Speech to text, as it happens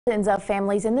Thousands of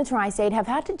families in the tri-state have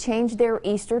had to change their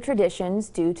Easter traditions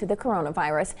due to the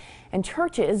coronavirus, and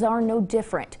churches are no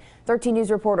different. 13 News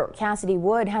reporter Cassidy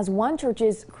Wood has one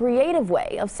church's creative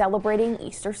way of celebrating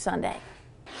Easter Sunday.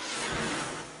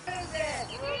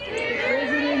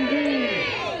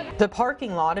 The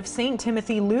parking lot of St.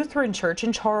 Timothy Lutheran Church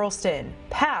in Charleston,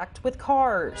 packed with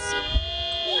cars.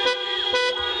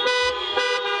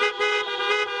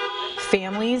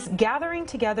 Families gathering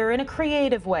together in a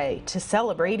creative way to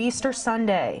celebrate Easter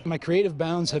Sunday. My creative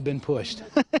bounds have been pushed.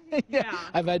 Yeah.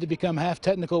 I've had to become half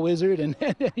technical wizard and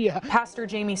yeah. Pastor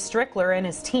Jamie Strickler and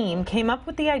his team came up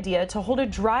with the idea to hold a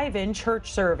drive-in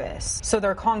church service so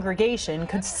their congregation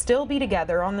could still be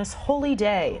together on this holy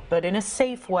day, but in a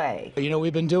safe way. You know,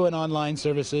 we've been doing online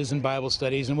services and Bible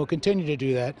studies, and we'll continue to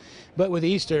do that. But with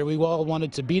Easter, we all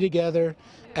wanted to be together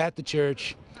at the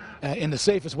church in the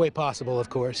safest way possible,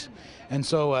 of course. And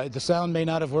so the sound may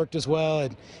not have worked as well,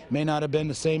 it may not have been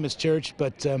the same as church,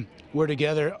 but we're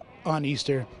together on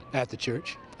Easter at the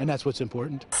church, and that's what's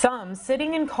important. Some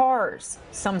sitting in cars,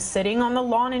 some sitting on the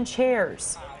lawn in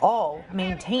chairs, all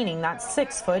maintaining that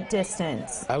 6-foot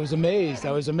distance. I was amazed.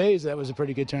 That was a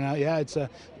pretty good turnout. Yeah,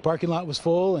 parking lot was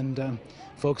full, and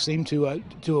folks seemed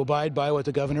to abide by what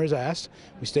the governor has asked.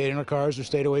 We stayed in our cars or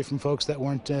stayed away from folks that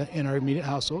weren't in our immediate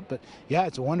household. But yeah,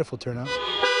 it's a wonderful turnout.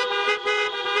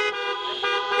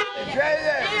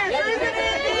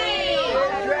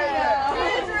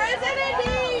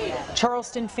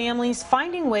 Charleston families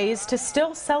finding ways to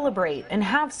still celebrate and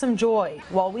have some joy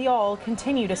while we all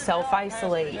continue to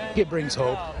self-isolate. It brings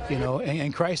hope, you know,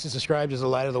 and Christ is described as the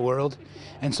light of the world.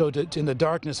 And so in the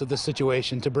darkness of this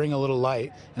situation, to bring a little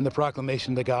light and the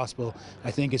proclamation of the gospel, I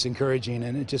think it's encouraging,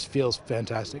 and it just feels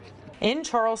fantastic. In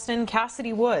Charleston,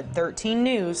 Cassidy Wood, 13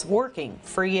 News, working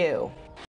for you.